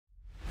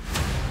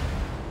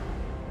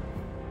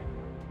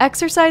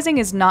Exercising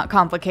is not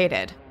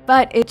complicated,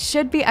 but it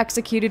should be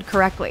executed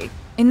correctly.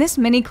 In this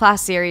mini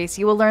class series,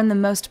 you will learn the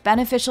most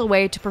beneficial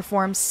way to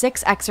perform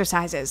 6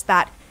 exercises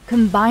that,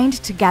 combined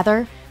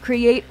together,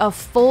 create a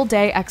full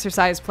day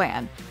exercise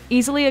plan,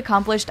 easily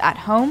accomplished at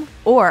home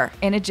or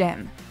in a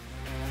gym.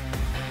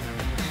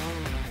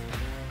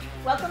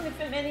 Welcome to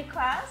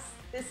fitminiclass.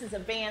 This is a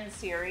band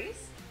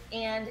series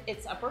and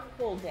it's upper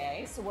pull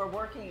day, so we're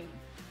working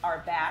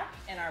our back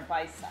and our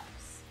biceps.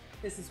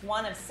 This is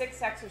one of 6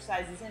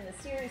 exercises in the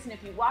series, and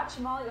if you watch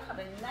them all, you'll have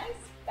a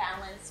nice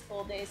balanced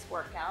full day's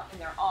workout,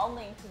 and they're all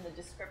linked in the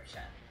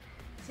description.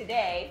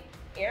 Today,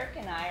 Eric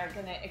and I are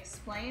going to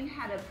explain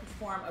how to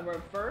perform a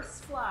reverse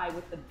fly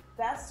with the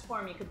best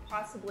form you could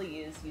possibly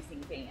use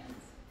using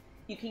bands.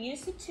 You can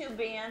use a tube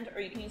band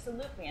or you can use a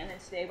loop band, and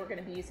today we're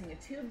going to be using a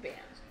tube band.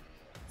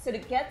 So to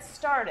get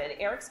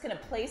started, Eric's going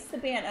to place the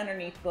band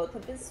underneath both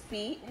of his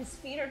feet. His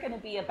feet are going to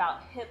be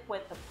about hip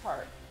width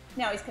apart.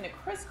 Now he's going to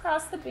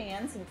crisscross the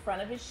bands in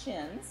front of his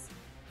shins.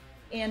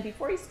 And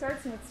before he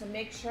starts, he wants to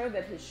make sure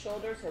that his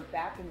shoulders are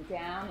back and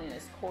down and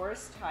his core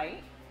is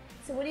tight.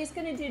 So what he's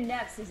going to do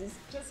next is he's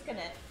just going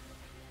to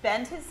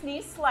bend his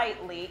knees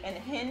slightly and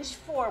hinge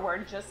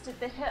forward just at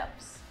the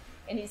hips.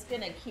 And he's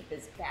going to keep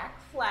his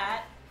back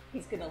flat.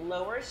 He's going to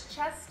lower his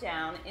chest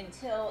down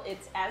until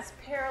it's as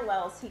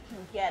parallel as he can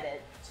get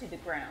it to the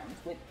ground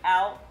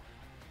without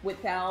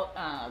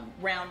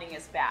rounding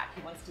his back.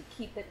 He wants to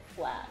keep it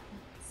flat.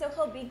 So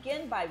he'll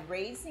begin by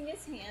raising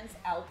his hands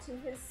out to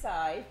his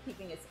side,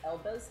 keeping his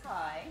elbows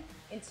high,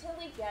 until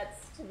he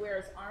gets to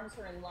where his arms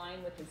are in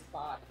line with his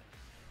body,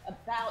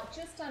 about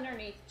just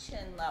underneath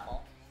chin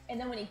level. And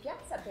then when he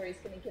gets up there, he's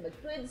going to give a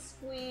good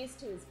squeeze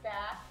to his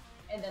back,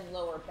 and then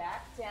lower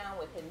back down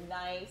with a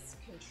nice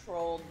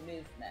controlled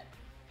movement.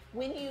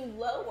 When you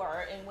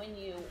lower and when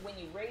you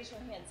raise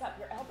your hands up,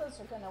 your elbows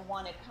are going to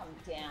want to come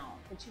down,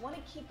 but you want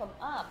to keep them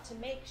up to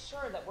make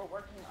sure that we're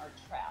working our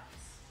traps.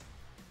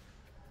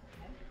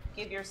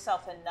 Give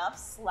yourself enough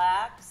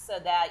slack so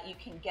that you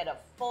can get a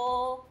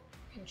full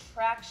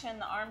contraction.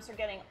 The arms are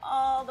getting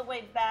all the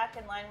way back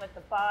in line with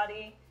the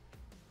body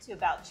to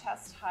about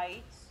chest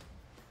height.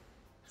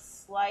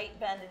 Slight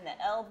bend in the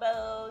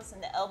elbows,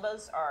 and the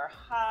elbows are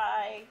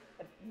high.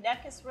 The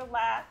neck is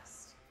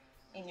relaxed,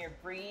 and you're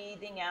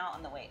breathing out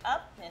on the way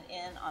up and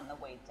in on the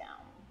way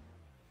down.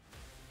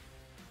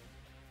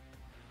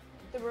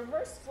 The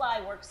reverse fly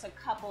works a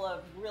couple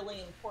of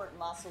really important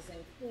muscles,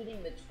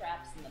 including the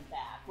traps in the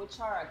back, which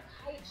are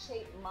a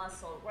kite-shaped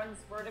muscle. It runs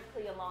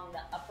vertically along the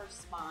upper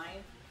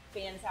spine,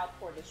 fans out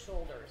toward the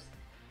shoulders.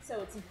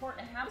 So it's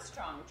important to have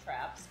strong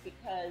traps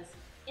because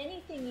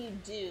anything you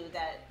do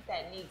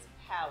that needs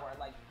power,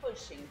 like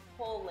pushing,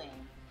 pulling,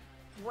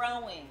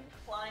 throwing,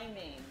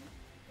 climbing,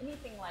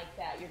 anything like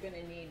that, you're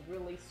going to need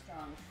really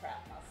strong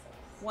trap muscles.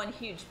 One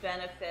huge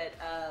benefit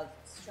of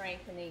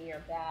strengthening your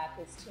back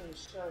is to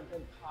ensure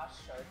good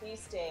posture.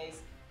 These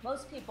days,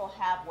 most people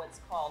have what's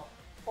called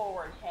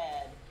forward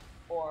head,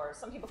 or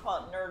some people call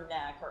it nerd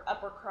neck or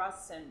upper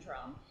cross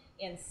syndrome.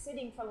 And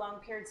sitting for long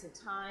periods of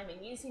time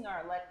and using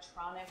our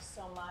electronics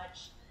so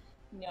much,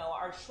 you know,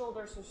 our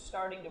shoulders are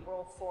starting to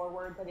roll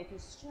forward, but if you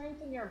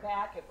strengthen your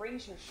back, it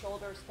brings your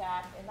shoulders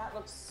back, and that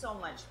looks so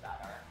much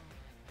better.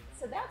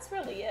 So that's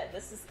really it.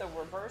 This is the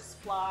reverse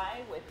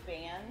fly with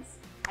bands.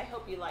 I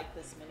hope you liked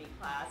this mini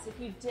class. If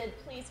you did,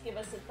 please give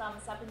us a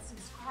thumbs up and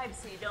subscribe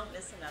so you don't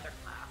miss another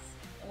class.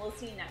 And we'll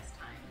see you next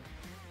time.